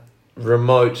by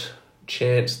remote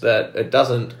chance that it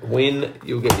doesn't win,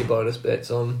 you'll get your bonus bets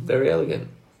on Very Elegant.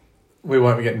 We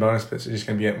won't be getting bonus bets. We're just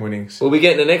going to be getting winnings. We'll be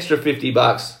getting an extra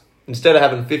 $50. Instead of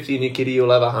having 50 in your kitty, you'll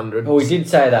have 100. Well, we did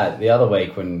say that the other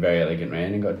week when Very Elegant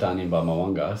ran and got done in by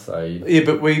Mwanga. So Yeah,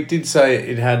 but we did say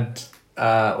it had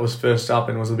was first up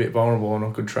and was a bit vulnerable on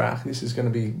a good track. This is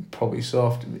going to be probably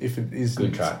soft if it is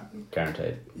good track,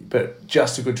 guaranteed. But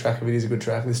just a good track if it is a good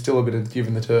track. There's still a bit of give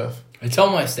in the turf. It's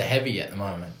almost a heavy at the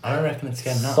moment. I don't reckon it's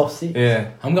getting up. Saucy.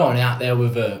 Yeah. I'm going out there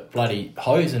with a bloody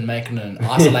hose and making an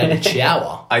isolated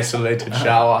shower. Isolated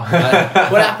shower.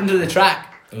 What happened to the track?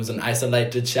 It was an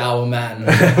isolated shower, man.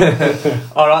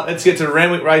 All right, let's get to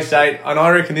Randwick race 8. And I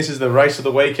reckon this is the race of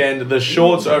the weekend. The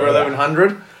shorts over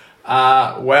 1100.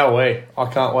 Wowee. I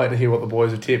can't wait to hear what the boys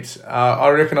have tipped. I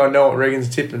reckon I know what Regan's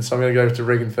tipping, so I'm going to go to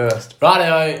Regan first.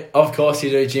 Righto, of course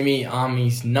you do, Jimmy.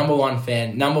 He's number one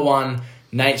fan. Number one,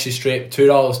 Nature Strip,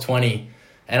 $2.20.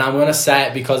 And I'm going to say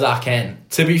it because I can.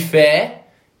 To be fair,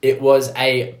 it was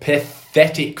a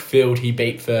pathetic field he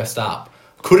beat first up.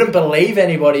 Couldn't believe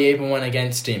anybody even went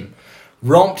against him.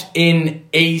 Romped in,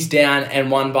 eased down,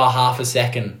 and won by half a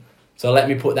second. So let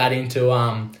me put that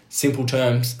into simple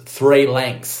terms, 3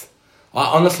 lengths. I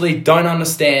honestly don't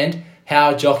understand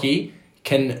how a jockey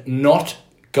can not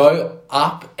go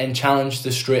up and challenge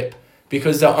the strip.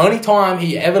 Because the only time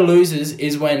he ever loses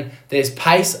is when there's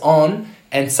pace on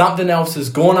and something else has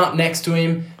gone up next to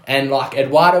him. And like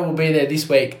Eduardo will be there this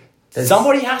week.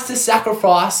 Somebody has to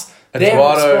sacrifice their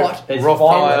Eduardo, spot.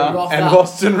 Rothfire, and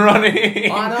Boston running.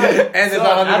 I know. And there's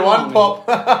 101 pop.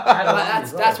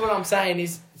 That's what I'm saying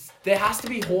is there has to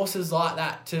be horses like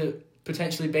that to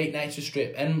potentially beat Nature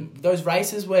Strip. And those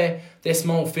races where they're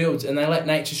small fields and they let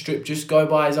Nature Strip just go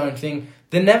by his own thing,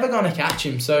 they're never going to catch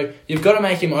him. So you've got to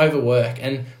make him overwork.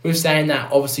 And we're saying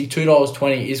that obviously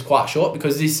 $2.20 is quite short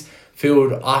because this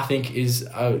field, I think, is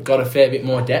got a fair bit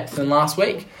more depth than last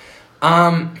week.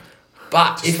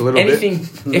 But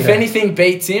if anything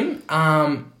beats him,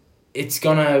 it's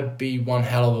going to be one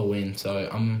hell of a win. So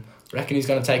I reckon he's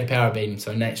going to take a power beating.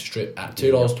 So Nature Strip at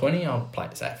 $2.20, I'll play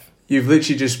it safe. You've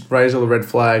literally just raised all the red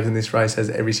flags, and this race has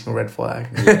every single red flag.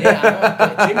 Yeah, I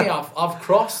know. But Jimmy,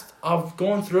 I've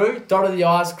gone through, dotted the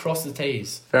I's, crossed the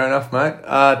T's. Fair enough, mate.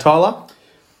 Tyler?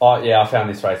 Oh, yeah, I found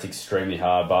this race extremely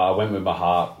hard, but I went with my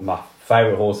heart. My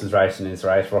favourite horse is racing in this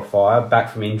race, Rothfire, back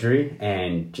from injury,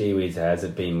 and gee whiz, has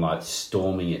it been like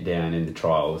storming it down in the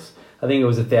trials. I think it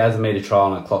was a 1,000 metre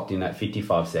trial and it clocked in at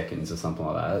 55 seconds or something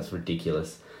like that. That's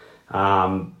ridiculous.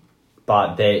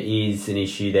 But there is an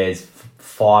issue. There's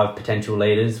 5 potential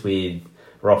leaders with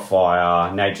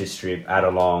Rothfire, Nature Strip,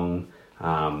 Adelong,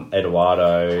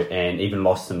 Eduardo, and even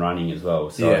Lost and Running as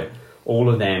well. So all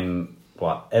of them,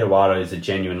 Eduardo is a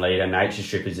genuine leader, Nature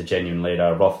Strip is a genuine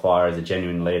leader, Rothfire is a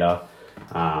genuine leader.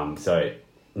 So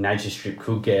Nature Strip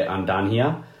could get undone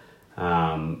here.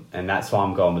 And that's why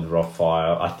I'm going with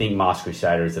Rothfire. I think Masked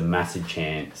Crusader is a massive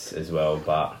chance as well,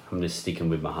 but I'm just sticking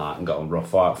with my heart and going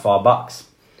Rothfire at $5.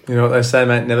 You know what they say,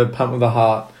 mate? Never punt with a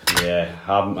heart. Yeah,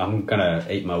 I'm going to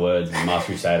eat my words and Masked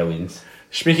Crusader wins.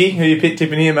 Schmicky, who you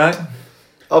tipping here, mate?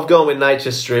 I've gone with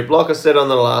Nature Strip. Like I said on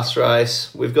the last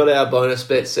race, we've got our bonus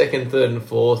bet, 2nd, 3rd and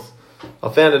 4th. I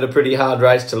found it a pretty hard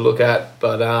race to look at,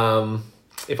 but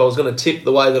if I was going to tip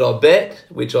the way that I bet,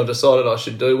 which I decided I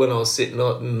should do when I was sitting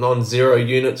on 0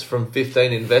 units from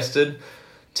 15 invested,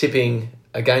 tipping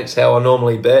against how I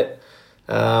normally bet,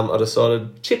 I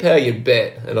decided chip how you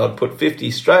bet, and I'd put 50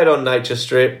 straight on Nature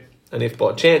Strip, and if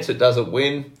by chance it doesn't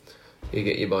win, you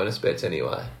get your bonus bets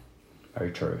anyway.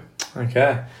 Very true.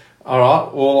 Okay. All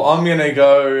right. Well, I'm going to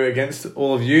go against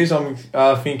all of yous.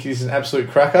 I think this is an absolute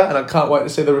cracker, and I can't wait to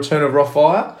see the return of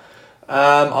Rothfire.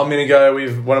 I'm going to go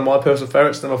with one of my personal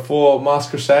favourites, number 4,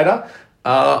 Masked Crusader.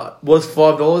 Was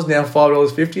 $5, now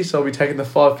 $5.50, so I'll be taking the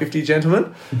 $5.50,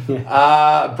 gentlemen.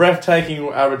 Breathtaking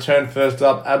return first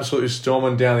up, absolutely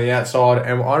storming down the outside,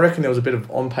 and I reckon there was a bit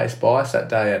of on-pace bias that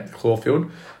day at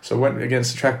Caulfield, so went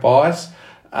against the track bias.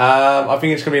 I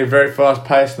think it's going to be a very fast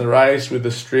pace in the race with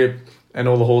the strip and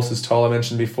all the horses Tyler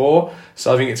mentioned before,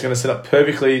 so I think it's going to set up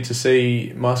perfectly to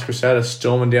see Masked Crusader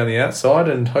storming down the outside,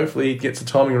 and hopefully gets the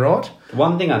timing right.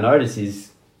 One thing I noticed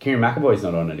is Kieran McAvoy's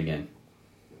not on it again.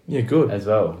 Yeah, good. As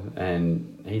well,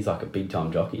 and he's like a big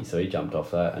time jockey, so he jumped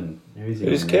off that. And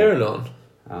who's Kieran on?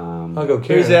 I'll go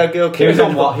Kieran. Who's our girl Kieran?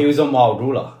 He was on Wild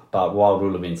Ruler, but Wild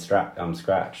Ruler been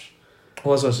scratched.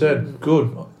 Well, as I said,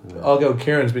 good. I'll go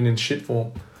Kieran's been in shit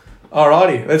form.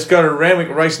 Alrighty, let's go to Randwick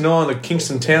Race 9, the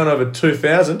Kingston Town over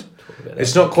 2000.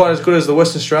 It's not quite as good as the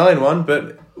West Australian one,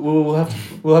 but we'll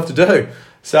have to do.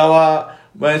 So,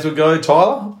 may as well go,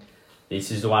 Tyler. This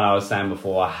is the one I was saying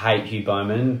before. I hate Hugh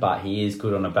Bowman, but he is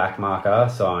good on a back marker,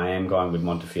 so I am going with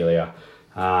Montefilia.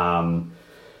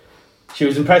 She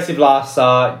was impressive last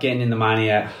start, getting in the money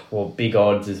at big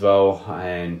odds as well,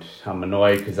 and I'm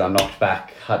annoyed because I knocked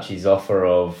back Hutchie's offer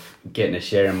of getting a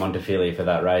share in Montefilia for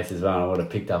that race as well, and I would have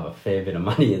picked up a fair bit of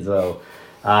money as well.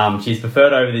 She's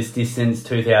preferred over this distance,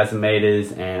 2,000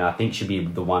 metres, and I think she'll be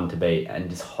the one to beat, and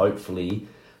just hopefully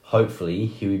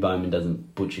Huey Bowman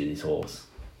doesn't butcher this horse.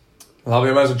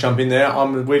 Lovely, I might as well jump in there.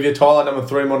 I'm with you, Tyler, number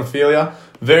 3, Montefilia.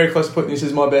 Very close to putting this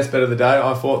as my best bet of the day.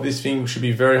 I thought this thing should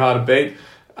be very hard to beat.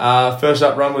 First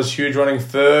up run was huge, running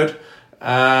 3rd.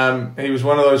 He was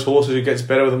one of those horses who gets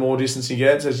better with the more distance he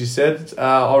gets, as you said.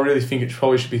 I really think it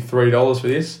probably should be $3 for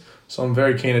this. So I'm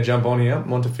very keen to jump on here.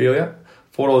 Montefilia,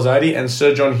 $4.80. And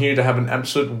Sir John Hugh to have an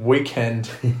absolute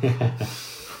weekend.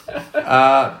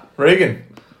 Regan,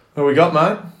 who we got,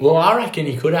 mate? Well, I reckon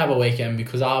he could have a weekend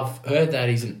because I've heard that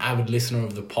he's an avid listener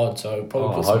of the pod, so he'll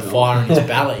probably put some fire in his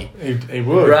belly. He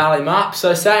would. Rally him up.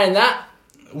 So saying that,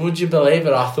 would you believe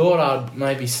it? I thought I'd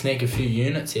maybe sneak a few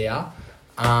units here,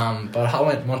 but I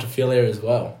went Montefilia as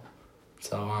well.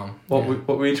 So What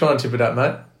were you trying to tip it at,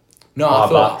 mate? No, I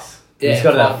thought $5. Yeah, He's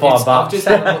got it at $5. I've just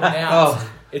had a look now.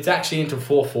 Oh. It's actually into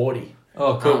 440.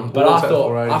 Oh, cool. But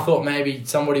I thought maybe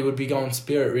somebody would be going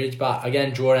Spirit Ridge, but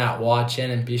again, drawn out wide.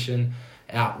 Chen Ambition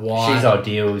out wide. She's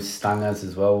ideal, stung us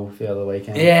as well for the other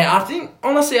weekend. Yeah, I think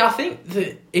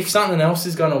that if something else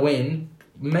is going to win,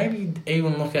 maybe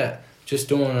even look at just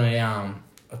doing a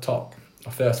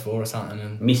first 4 or something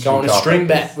and going a string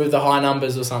bet with the high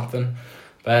numbers or something.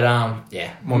 But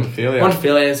yeah,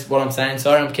 Montefilia is what I'm saying.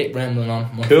 Sorry, I'm keep rambling on.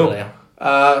 Montefilia. Cool.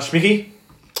 Schmicky?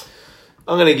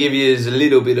 I'm going to give you a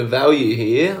little bit of value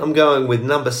here. I'm going with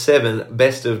number 7,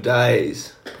 Best of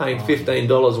Days. Paying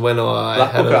 $15 when I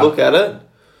had a look at it.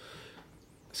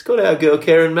 It's got our girl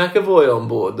Karen McAvoy on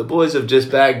board. The boys have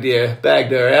just bagged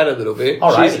her out a little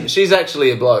bit. She's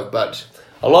actually a bloke, but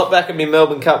I like backing me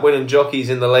Melbourne Cup winning jockeys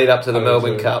in the lead up to the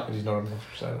Melbourne Cup.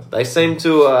 They seem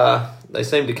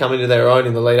to come into their own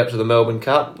in the lead up to the Melbourne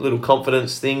Cup. Little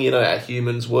confidence thing, you know how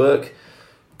humans work.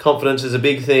 Confidence is a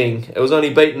big thing. It was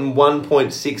only beaten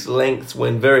 1.6 lengths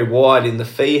when very wide in the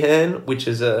Feehan, which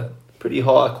is a pretty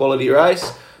high quality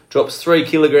race. Drops 3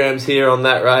 kilograms here on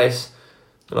that race.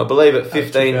 And I believe at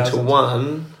 15 to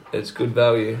 1, it's good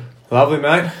value. Lovely,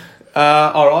 mate.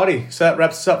 Alrighty, so that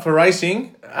wraps us up for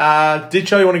racing. Did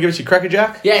Charlie want to give us your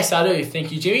crackerjack? Yes, I do.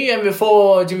 Thank you, Jimmy. And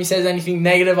before Jimmy says anything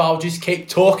negative, I'll just keep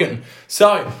talking.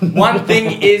 So, one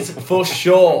thing is for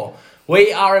sure.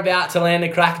 We are about to land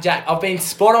a crackerjack. I've been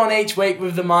spot on each week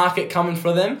with the market coming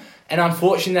for them, and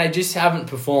unfortunately they just haven't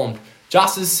performed.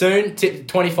 Just as soon, tipped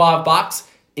 $25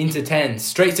 into 10s.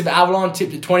 Streets of Avalon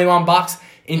tipped at $21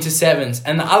 into 7s.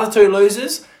 And the other 2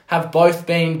 losers have both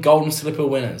been Golden Slipper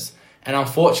winners. And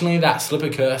unfortunately that slipper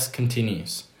curse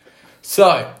continues.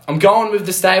 So, I'm going with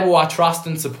the stable I trust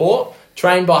and support.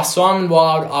 trained by Simon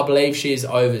Wild, I believe she is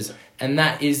overs. And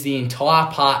that is the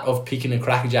entire part of picking a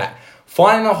crackerjack.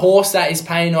 Finding a horse that is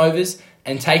paying overs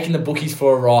and taking the bookies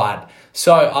for a ride.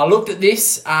 So I looked at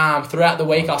this throughout the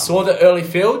week. I saw the early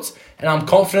fields, and I'm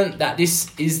confident that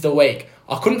this is the week.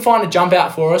 I couldn't find a jump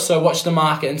out for us, so watch the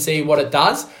market and see what it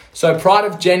does. So Pride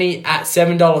of Jenny at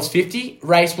 $7.50,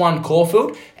 race 1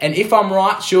 Caulfield, and if I'm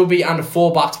right, she'll be under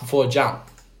 $4 before jump.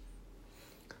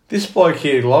 This bloke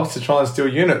here loves to try and steal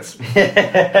units. No,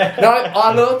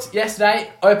 I looked yesterday,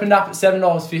 opened up at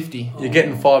 $7.50. You're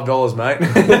getting $5, mate.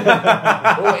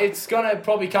 Well, it's going to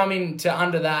probably come in to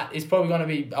under that. It's probably going to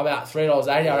be about $3.80,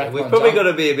 I reckon. We've on probably jump.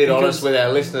 got to be a bit Because- honest with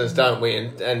our listeners, don't we?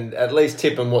 And at least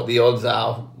tip them what the odds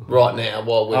are right now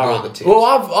while we're doing the tips. Well,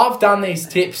 I've done these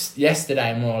tips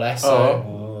yesterday, more or less.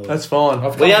 So That's fine.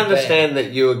 I've We come understand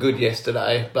that you were good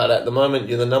yesterday, but at the moment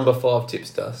you're the number 5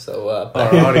 tipster. So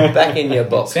Alrighty. back in your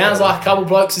box. Sounds like a couple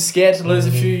blokes are scared to lose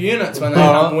a few units when they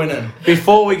come winning.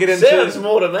 Before we get into... Sounds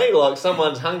more to me like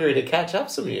someone's hungry to catch up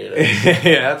some units.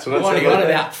 Yeah, that's what I've I only said. got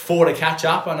about 4 to catch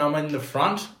up, and I'm in the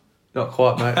front. Not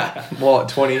quite, mate. More like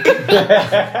 20. And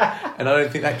I don't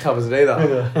think that covers it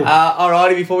either.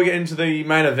 Alrighty, before we get into the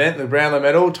main event, the Brownlow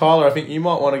Medal, Tyler, I think you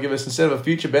might want to give us, instead of a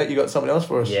future bet, you got something else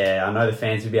for us. Yeah, I know the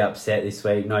fans will be upset this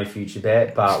week. No future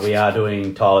bet, but we are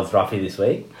doing Tyler's Roughie this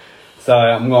week. So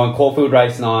I'm going Caulfield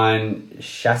Race 9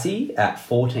 chassis at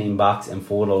 $14 and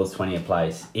 $4.20 a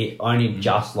place. It only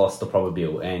just lost the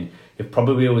Probabil, and if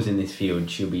Probabil was in this field,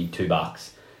 she'll be $2.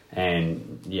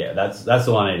 And yeah, that's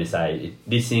all I need to say.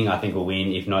 This thing I think will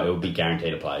win. If not, it will be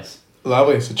guaranteed a place.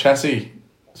 Lovely. So chassis,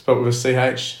 spelled with a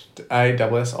CHASSIS,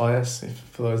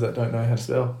 for those that don't know how to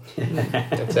spell.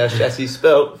 That's how chassis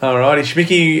spelt. Alrighty,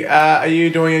 Schmicky, are you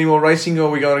doing any more racing, or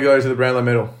are we going to go to the Brownlow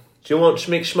Medal? Do you want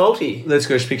Schmick Schmalti? Let's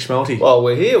go Schmick Schmalti. While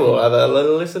we're here, we'll have a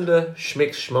little listen to Schmick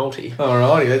Schmalti.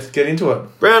 Alrighty, let's get into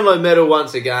it. Brownlow Medal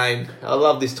once again. I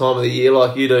love this time of the year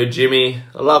like you do, Jimmy.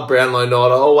 I love Brownlow night.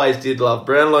 I always did love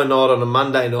Brownlow night on a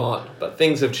Monday night. But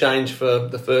things have changed for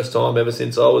the first time ever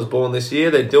since I was born this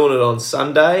year. They're doing it on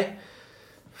Sunday.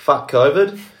 Fuck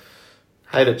COVID.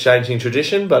 Hate it changing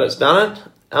tradition, but it's done it.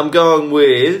 I'm going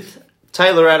with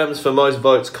Taylor Adams for most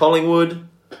votes, Collingwood.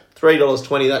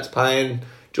 $3.20, that's paying.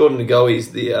 Jordan De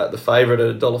Goey's the favourite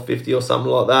at $1.50 or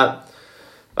something like that.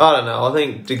 I don't know. I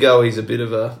think De Goey's a bit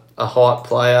of a hype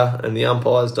player, and the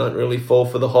umpires don't really fall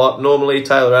for the hype. Normally,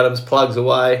 Taylor Adams plugs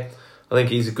away. I think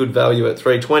he's a good value at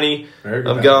 $3.20. Very good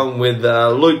I'm value. going with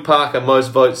Luke Parker,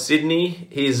 most votes, Sydney.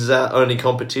 His only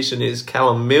competition is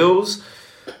Callum Mills.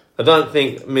 I don't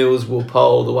think Mills will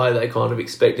poll the way they kind of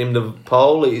expect him to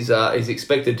poll. He's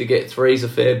expected to get threes a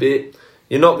fair bit.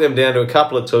 You knock them down to a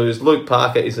couple of twos. Luke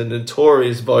Parker is a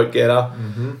notorious vote getter.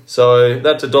 Mm-hmm. So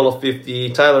that's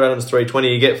 $1.50. Taylor Adams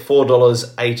 $3.20. You get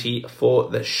 $4.80 for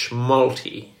the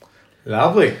Schmalti.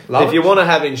 Lovely. If you want to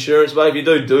have insurance, but if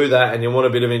you do that and you want a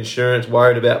bit of insurance,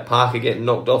 worried about Parker getting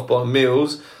knocked off by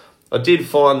Mills, I did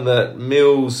find that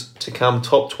Mills to come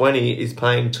top 20 is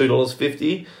paying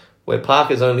 $2.50, where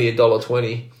Parker's only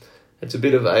 $1.20. It's a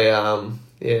bit of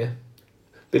a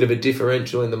bit of a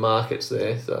differential in the markets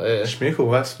there. So yeah.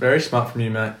 Schmickle, that's very smart from you,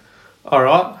 mate. All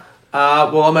right.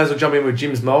 Well, I may as well jump in with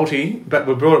Jim's multi, but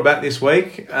we brought it back this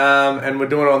week, and we're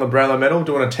doing it on the Brownlow Medal,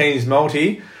 doing a teens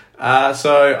multi.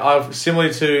 So I've,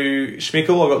 similarly to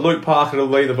Schmickle, I've got Luke Parker to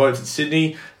lead the votes at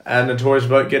Sydney, a notorious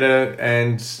vote getter,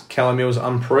 and Callum Mills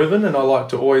unproven, and I like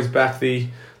to always back the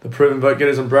proven vote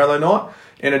getters on Brownlow night.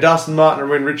 In a Dustin Martin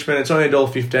to win Richmond, it's only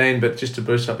 $1.15, but just to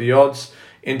boost up the odds.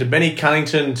 Into Benny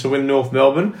Cunnington to win North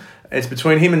Melbourne. It's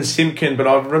between him and Simpkin, but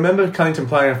I remember Cunnington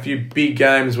playing a few big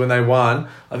games when they won.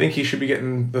 I think he should be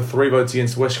getting the 3 votes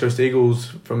against the West Coast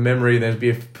Eagles from memory. There'd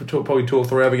be probably 2 or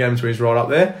 3 other games where he's right up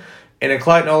there. And a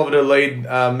Clayton Oliver to lead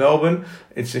Melbourne.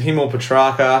 It's him or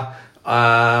Petrarca.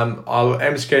 I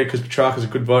am scared because Petrarca's a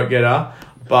good vote getter,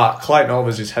 but Clayton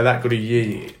Oliver's just had that good a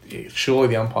year. Surely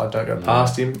the umpire don't go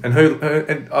past him. And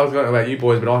and I was going to know about you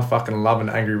boys, but I fucking love an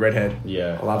angry redhead.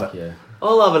 Yeah, I love it. Yeah.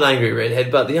 I love an angry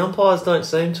redhead, but the umpires don't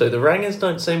seem to. The Rangers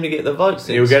don't seem to get the votes.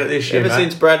 He'll get it this year, Ever mate.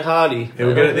 since Brad Hardy.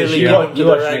 He'll get it this really year. going to You the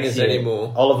watch Rangers next year,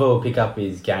 anymore. Oliver will pick up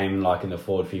his game like in the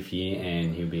forward 50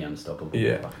 and he'll be unstoppable.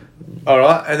 Yeah. All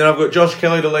right, and then I've got Josh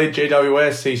Kelly to lead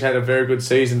GWS. He's had a very good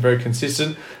season, very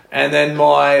consistent. And then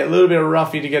my little bit of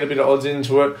roughie to get a bit of odds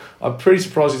into it. I'm pretty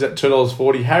surprised he's at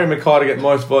 $2.40. Harry Mackay to get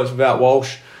most votes without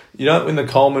Walsh. You don't win the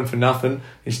Coleman for nothing.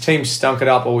 His team stunk it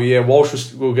up all year.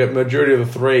 Walsh will get majority of the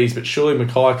threes, but surely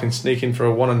Mackay can sneak in for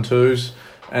a 1 and 2s.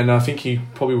 And I think he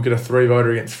probably will get a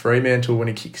 3-voter against Fremantle when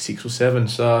he kicks 6 or 7.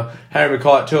 So Harry Mackay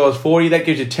at $2.40. That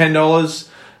gives you $10.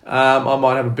 I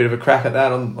might have a bit of a crack at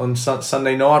that on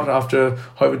Sunday night after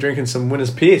hopefully drinking some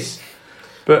winner's piss.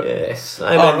 But Yes,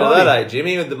 amen to Alrighty. that,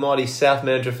 Jimmy, with the mighty South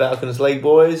Mandurah Falcons League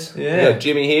boys. Yeah. We got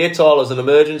Jimmy here. Tyler's an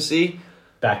emergency.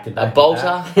 Back to A back.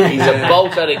 bolter. He's a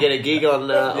bolter to get a gig on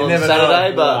never Saturday,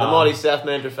 know. but the Wow. mighty South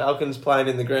Mandurah Falcons playing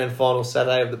in the grand final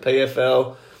Saturday of the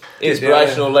PFL.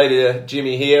 Inspirational leader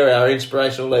Jimmy here, our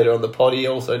inspirational leader on the potty,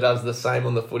 also does the same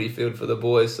on the footy field for the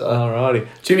boys. So alrighty.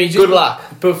 Jimmy, just good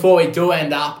luck. before we do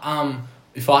end up,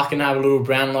 if I can have a little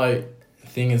Brownlow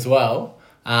thing as well,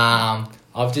 I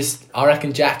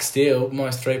reckon Jack Steele,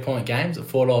 most 3-point games at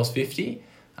 $4.50.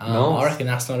 Nice. I reckon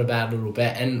that's not a bad little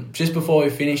bet. And just before we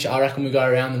finish, I reckon we go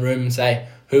around the room and say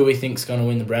who we think's going to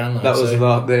win the Brownlow. That was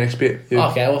So- the next bit.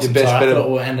 Okay, awesome. Sorry, I bet. thought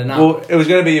we were ending up. Well, it was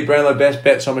going to be your Brownlow best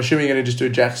bet, so I'm assuming you're going to just do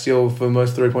Jack Steele for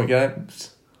most 3-point games.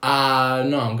 No,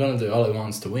 I'm going to do Ollie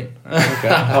Wines to win. Okay,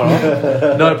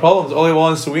 alright. No problems. Ollie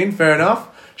wants to win, fair enough.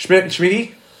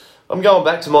 Schmitty? I'm going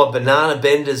back to my banana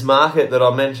benders market that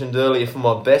I mentioned earlier for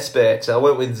my best bet. I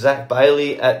went with Zach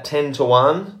Bailey at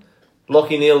 10-1.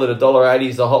 Lockie Neal at $1.80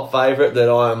 is the hot favourite that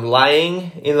I am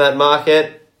laying in that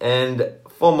market. And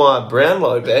for my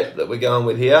Brownlow bet that we're going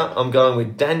with here, I'm going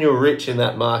with Daniel Rich in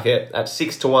that market at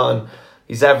 6-1.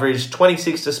 He's averaged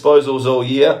 26 disposals all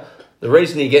year. The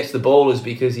reason he gets the ball is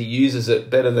because he uses it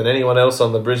better than anyone else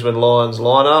on the Brisbane Lions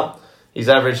lineup. He's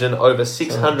averaging over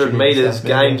 600 metres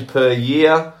gained per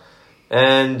year.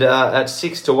 And at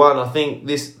 6-1, I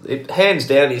think hands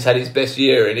down, he's had his best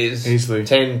year in his Easily.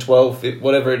 10, 12,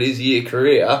 whatever it is, year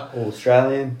career. All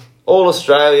Australian. All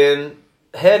Australian.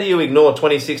 How do you ignore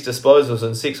 26 disposals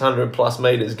and 600 plus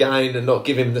metres gained and not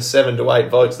give him the 7 to 8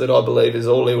 votes that I believe is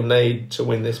all he'll need to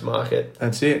win this market?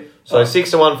 That's it. So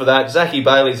 6-1 for that. Zachy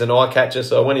Bailey's an eye catcher,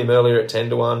 so I went him earlier at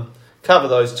 10-1. Cover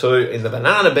those two in the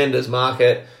banana benders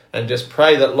market and just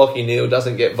pray that Lockie Neal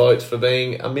doesn't get votes for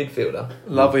being a midfielder.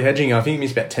 Lovely hedging. I think you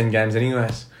missed about 10 games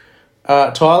anyways.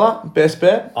 Tyler, best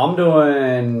bet? I'm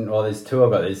doing, there's two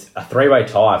I've got. There's a 3-way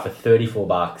tie for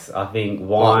 $34. I think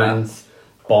Wines,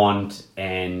 Bond,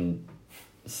 and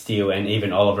Steele, and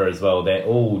even Oliver as well, they're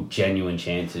all genuine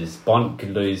chances. Bond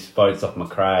could lose votes off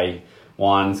McRae.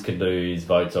 Wines could lose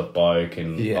votes off Boak,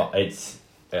 and it's...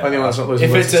 Only one that's not losing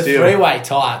If votes it's to a Steele. 3-way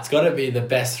tie, it's got to be the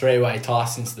best 3-way tie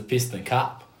since the Piston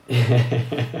Cup.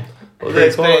 Well,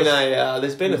 there's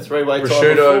been a 3-way tie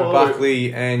Prosciutto, before.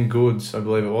 Buckley, and Goods, I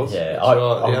believe it was. Yeah, That's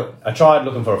right, yep. I tried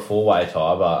looking for a 4-way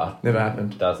tie, but Never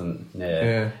happened. it doesn't.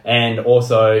 Yeah. And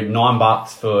also $9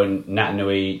 for Nat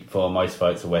Nui for most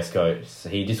votes for West Coast.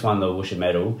 He just won the Woosha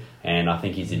medal, and I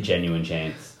think he's a genuine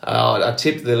chance. I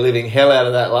tipped the living hell out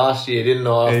of that last year, didn't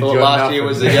I? I And thought you got last year nothing.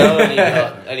 was the go,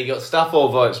 and he got stuff all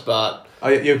votes, but Oh,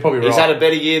 you're probably right. he's had a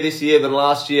better year this year than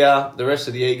last year. The rest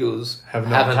of the Eagles Have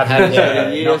not. haven't had a better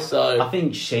Yeah, year, no, so... I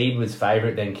think Sheed was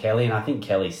favourite then Kelly, and I think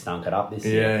Kelly stunk it up this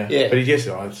year. Yeah. Yeah. But he gets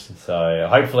odds. So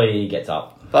hopefully he gets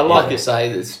up. But like you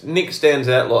say, Nick stands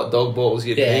out like dog balls,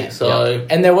 you'd think, so...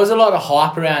 And there was a lot of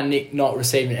hype around Nick not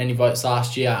receiving any votes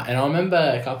last year. And I remember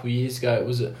a couple of years ago,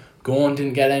 Gorn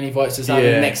didn't get any votes or something.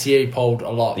 Yeah. Next year he polled a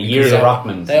lot. The year of the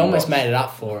Ruckmans. They almost made it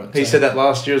up for it. He said that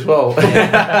last year as well.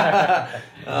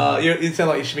 You sound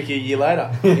like you're Schmicky a year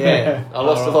later. Yeah, I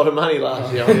lost a lot of money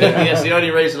last year. I think that's the only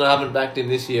reason I haven't backed him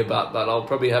this year, but I'll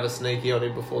probably have a sneaky on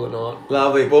him before the night.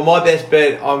 Lovely. Well, my best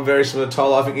bet, I'm very similar to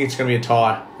Tyler. I think it's going to be a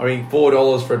tie. I mean,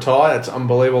 $4 for a tie, that's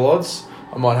unbelievable odds.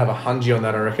 I might have a hungy on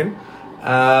that, I reckon.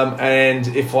 And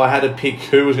if I had to pick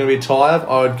who was going to be a tie up,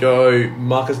 I would go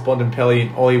Marcus Bontempelli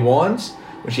and Ollie Wines,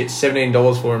 which you get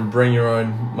 $17 for and bring your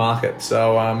own market.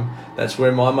 So that's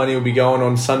where my money will be going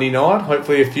on Sunday night.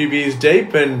 Hopefully a few beers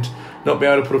deep and not be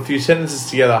able to put a few sentences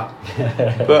together.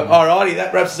 But alrighty,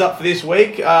 that wraps us up for this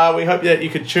week. We hope that you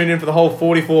could tune in for the whole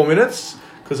 44 minutes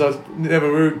because I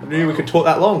never knew we could talk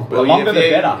that long. The But longer the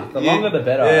yeah, better. The longer the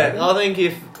better. Yeah. I think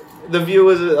if the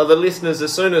viewers or the listeners,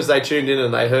 as soon as they tuned in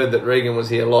and they heard that Regan was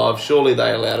here live, surely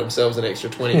they allowed themselves an extra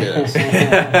 20 minutes.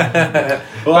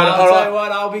 Well, I'll alright. tell you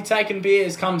what, I'll be taking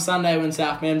beers come Sunday when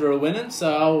South Mandurah are winning.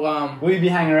 So I'll Will you be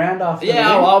hanging around after? the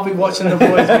yeah, win? I'll be watching the boys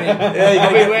win. Yeah, I'll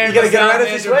be wearing you gonna my get around South us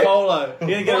this Mandurah week? polo. You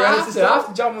gonna get Well, around I us have this to, I week? have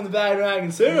to jump on the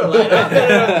bandwagon sooner or later.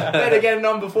 better get it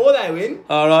on before they win.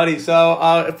 Alrighty,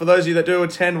 so for those of you that do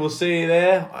attend, we'll see you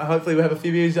there. Hopefully we'll have a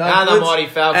few views And afterwards. the mighty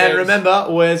Falcons. And remember,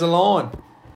 where's the line?